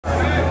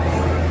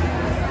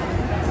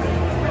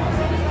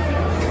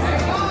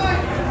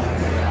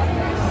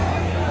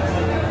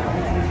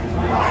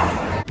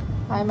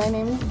Hi, my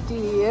name is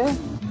Dee.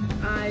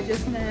 I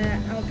just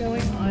met outgoing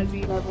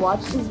Ozzy. And I've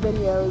watched his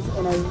videos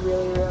and I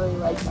really, really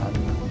like them.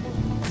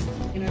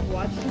 And I've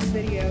watched his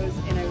videos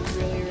and I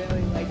really,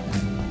 really like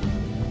them.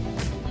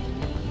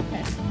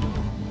 Okay.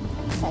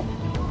 Okay.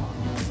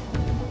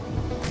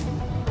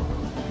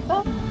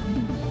 Oh.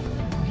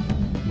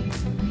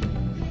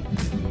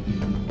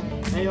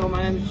 Hey yo,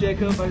 my name is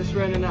Jacob. I just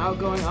ran into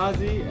outgoing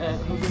Ozzy at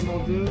Jose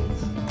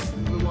Muldoon's.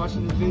 Been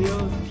watching the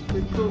videos. It's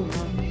pretty cool,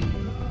 man.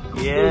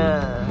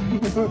 Yeah.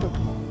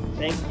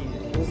 Thank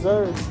you.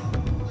 Deserved.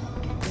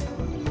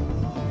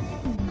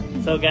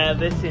 So guys,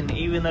 listen,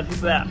 even the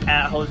people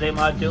at Jose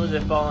Muldoon's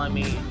are following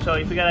me. So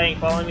if you guys ain't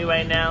following me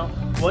right now,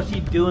 what's he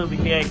doing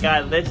here?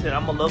 Guys, listen,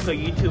 I'm a local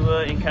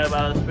YouTuber in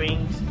Colorado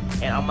Springs,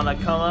 and I'm gonna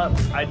come up.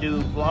 I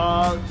do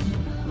vlogs,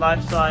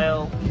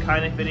 lifestyle,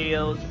 kind of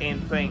videos,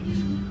 and pranks.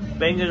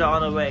 Bangers are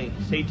on the way.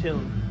 Stay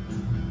tuned.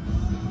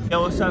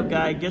 Yo, what's up,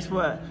 guys? Guess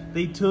what?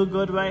 They too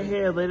good right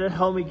here. Later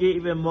help me get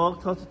even more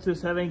closer to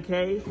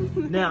 7K.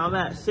 Now I'm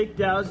at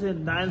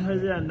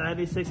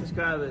 6,996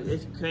 subscribers.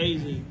 It's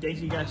crazy.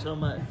 Thank you guys so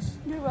much.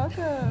 You're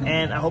welcome.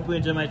 And I hope you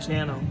enjoy my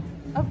channel.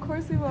 Of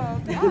course we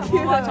will. Thank Yeah, you.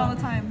 we'll watch all the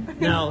time.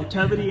 Now,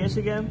 tell me the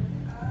Instagram.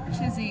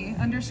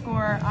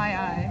 Chizzy_II.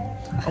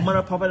 I'm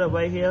gonna pop it up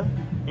right here.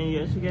 And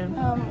your Instagram.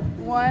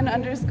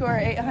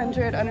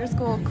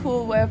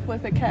 1_800_cool whip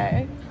with a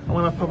K. I'm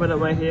gonna pop it up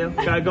right here.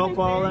 Guys, go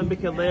follow them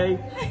because they're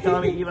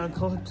gonna be even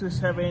closer to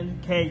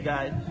 7K,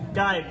 guys.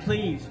 Guys,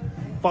 please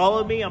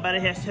follow me. I'm about to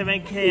hit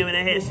 7K. When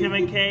I hit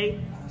 7K,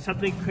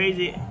 something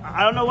crazy.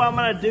 I don't know what I'm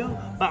gonna do,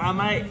 but I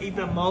might eat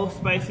the most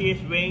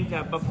spiciest wings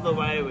at Buffalo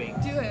Wild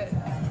Wings. Do it.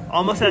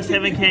 Almost at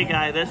 7K,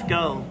 guys. Let's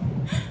go.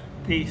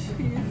 Peace.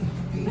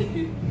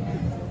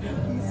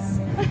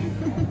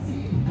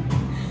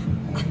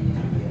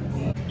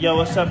 Yo,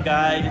 what's up,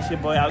 guys? It's your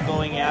boy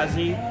Outgoing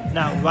Azzy.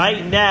 Now,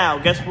 right now,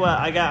 guess what?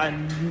 I got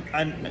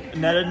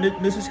another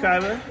new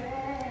subscriber.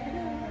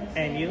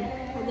 And you?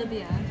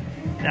 Olivia.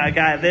 Now,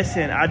 guys,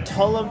 listen. I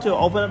told them to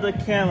open up the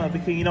camera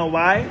because you know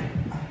why?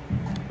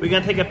 We're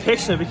gonna take a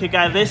picture because,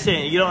 guys,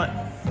 listen.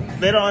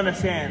 They don't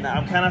understand.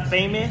 I'm kind of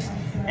famous,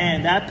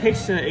 and that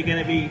picture is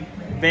gonna be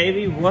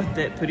very worth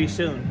it pretty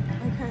soon.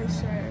 Okay,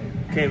 sure.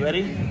 Okay,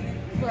 ready?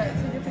 What?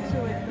 Take a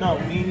picture with me? No,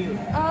 me and you.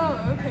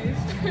 Oh, okay,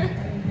 sure.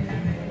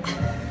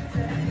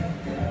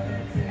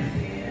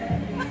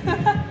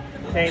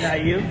 Okay, now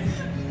you.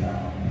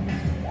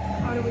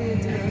 How do we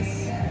do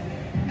this? You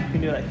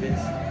can do it like this.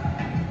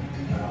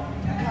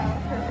 Wow,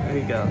 perfect. There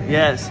we go.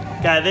 Yes.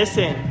 Guys,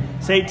 listen.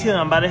 Stay tuned.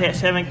 I'm about to hit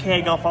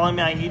 7K. Go follow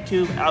me on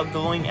YouTube,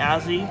 Outgoing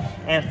Azzy,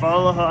 and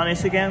follow her on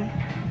Instagram.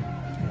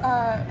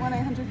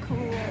 1-800-cool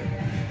whip.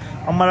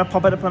 I'm gonna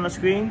pop it up on the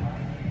screen.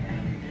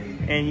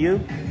 And you?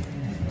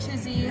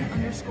 Chizzy_II.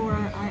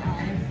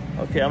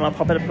 Okay, I'm gonna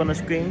pop it up on the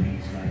screen.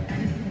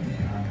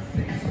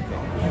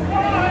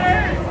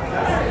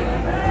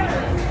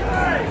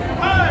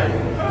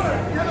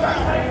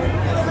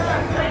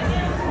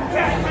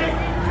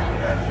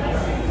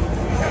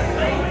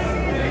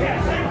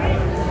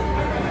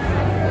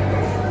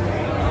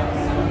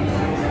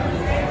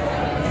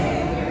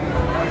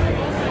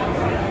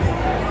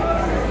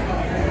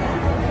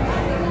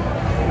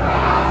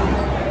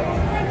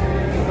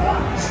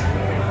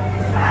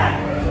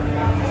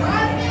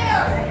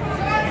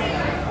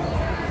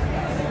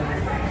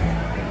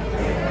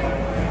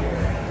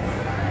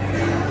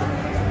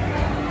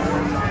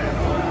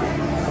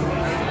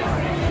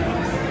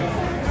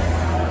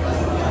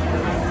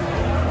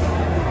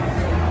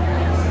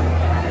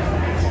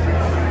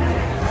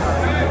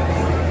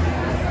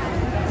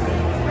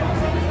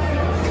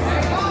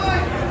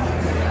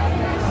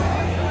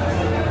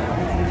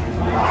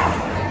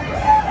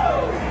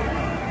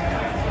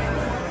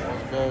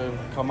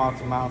 Come out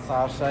to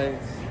Mountainside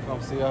Shades,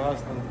 come see your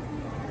husband,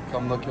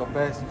 come look your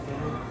best, you feel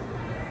me?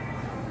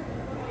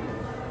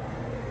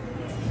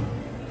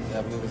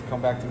 Yeah, niggas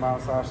come back to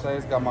Mountainside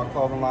Shades, got my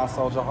clothing line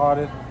Soldier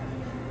Hearted,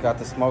 got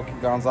the Smokey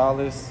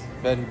Gonzalez,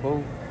 Betty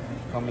Boo.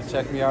 Come and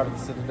check me out at the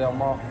Citadel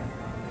Mall.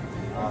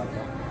 All right.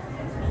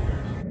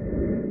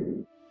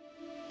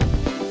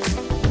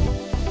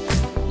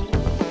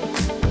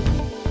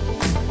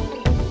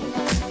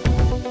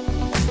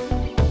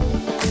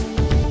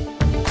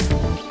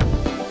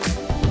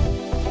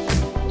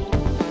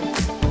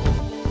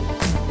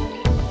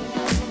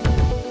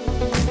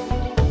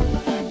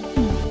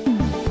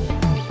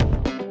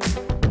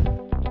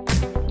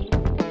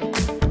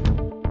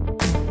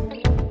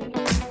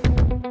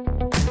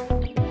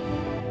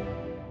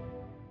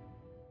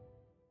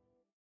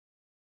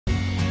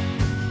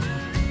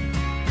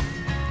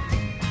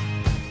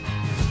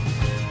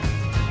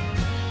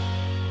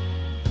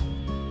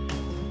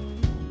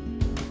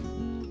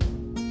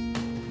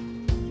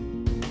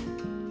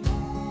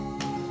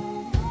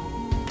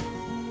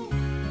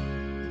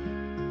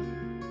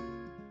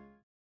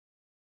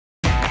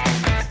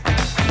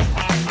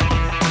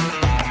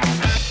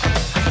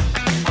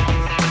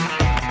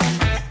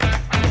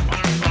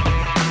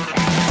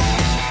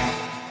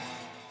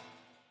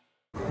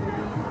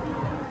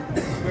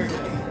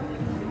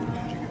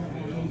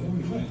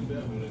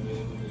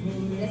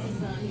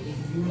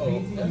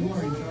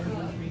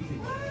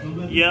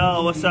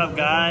 Yo, what's up,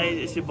 guys?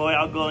 It's your boy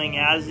Outgoing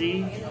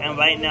Azzy, and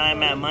right now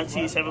I'm at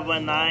Muncie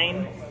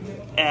 719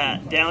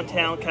 at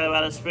downtown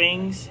Colorado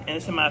Springs, and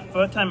this is my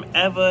first time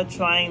ever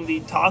trying the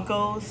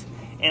tacos,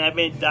 and I've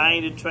been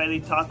dying to try the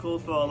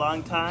tacos for a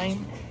long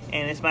time,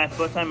 and it's my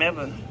first time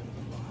ever.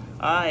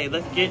 Alright,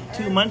 let's get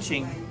to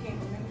munching.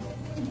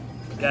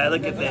 Guys,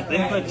 look at this.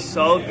 This looks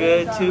so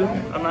good too.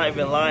 I'm not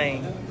even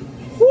lying.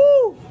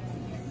 Woo!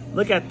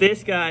 Look at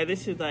this guy.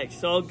 This is like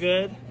so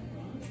good.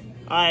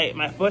 Alright,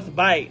 my first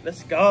bite.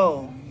 Let's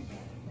go.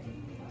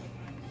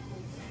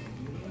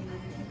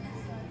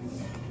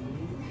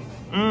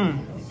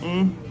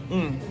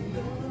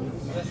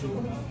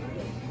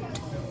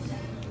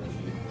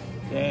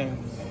 Damn.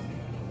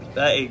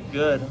 That is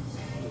good.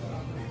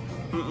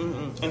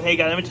 And hey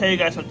guys, let me tell you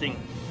guys something.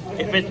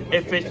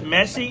 If it's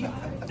messy,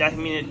 that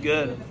means it's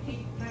good.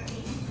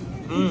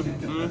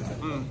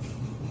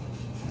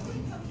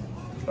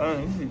 Oh,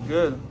 this is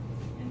good.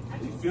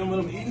 You feel what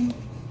I'm eating?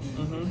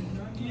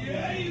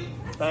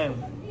 Damn.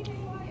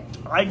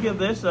 I give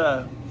this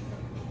a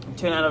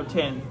 10 out of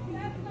 10.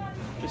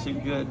 This is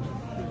good.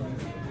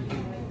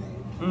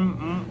 Do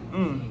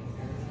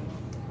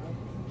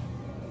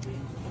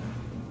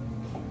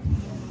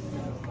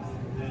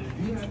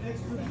you have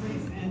extra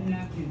plates and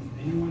napkins?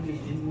 Anyone is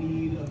in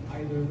need of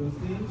either of those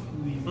things?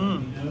 Please let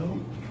me know.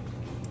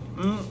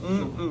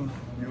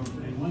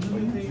 And one other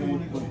thing I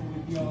want to go with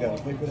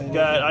y'all.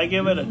 God, I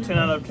give it a 10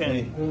 out of 10.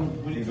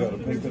 You gotta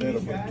pay for that,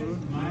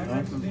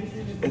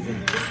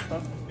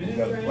 You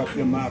gotta wipe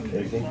your mouth,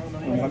 wipe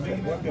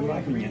your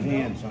mouth in your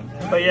hand, son.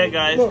 But yeah,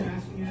 guys.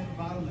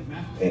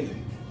 Hey,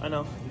 I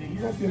know.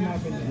 wipe your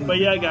mouth in your hand. But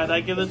yeah, guys,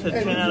 I give this a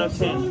 10 out of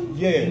 10.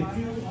 Yeah.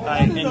 I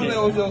end it.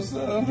 was your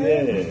son.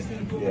 Yeah.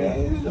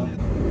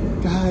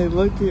 Guys,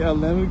 look at a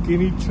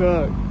Lamborghini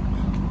truck.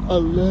 A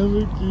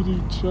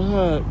Lamborghini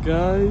truck,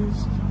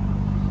 guys.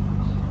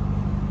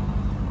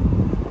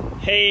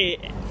 Hey,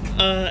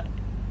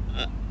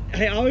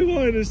 I always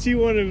wanted to see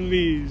one of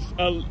these.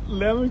 A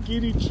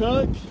Lamborghini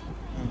truck?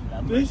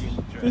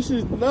 This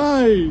is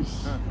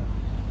nice.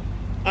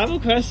 I have a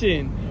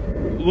question.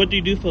 What do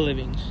you do for a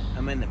living?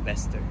 I'm an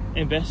investor.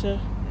 Investor?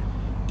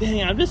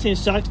 Dang, I'm just in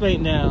shock right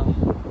now.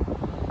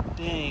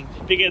 Dang,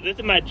 because this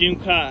is my dream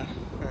car.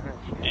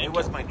 It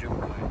was my dream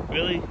car.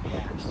 Really?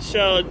 Yeah.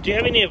 So, do you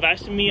have any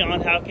advice for me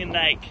on how I can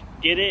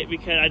get it?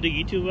 Because I do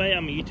YouTube, right?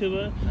 I'm a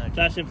YouTuber,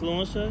 slash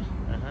influencer.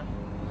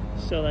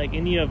 So,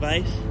 any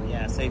advice?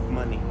 Yeah, save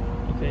money.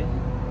 Okay.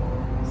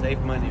 Save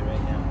money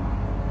right now,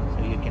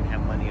 so you can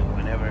have money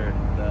whenever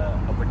the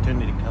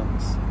opportunity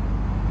comes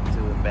to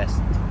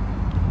invest.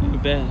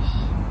 Invest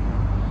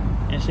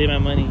and save my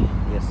money.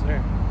 Yes,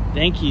 sir.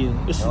 Thank you.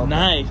 This is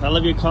nice. I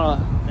love your car.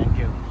 Thank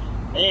you.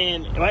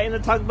 And right in the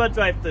Taco Bell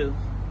drive-thru.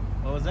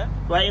 What was that?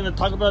 Right in the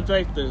Taco Bell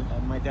drive-thru.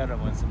 My daughter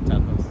wants some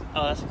tacos.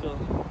 Oh, that's cool.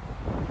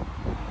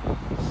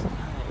 That's nice.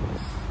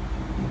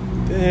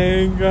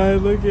 Dang,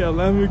 guys, look at a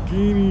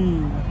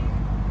Lamborghini.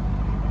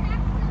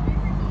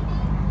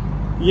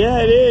 Yeah,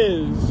 it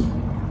is.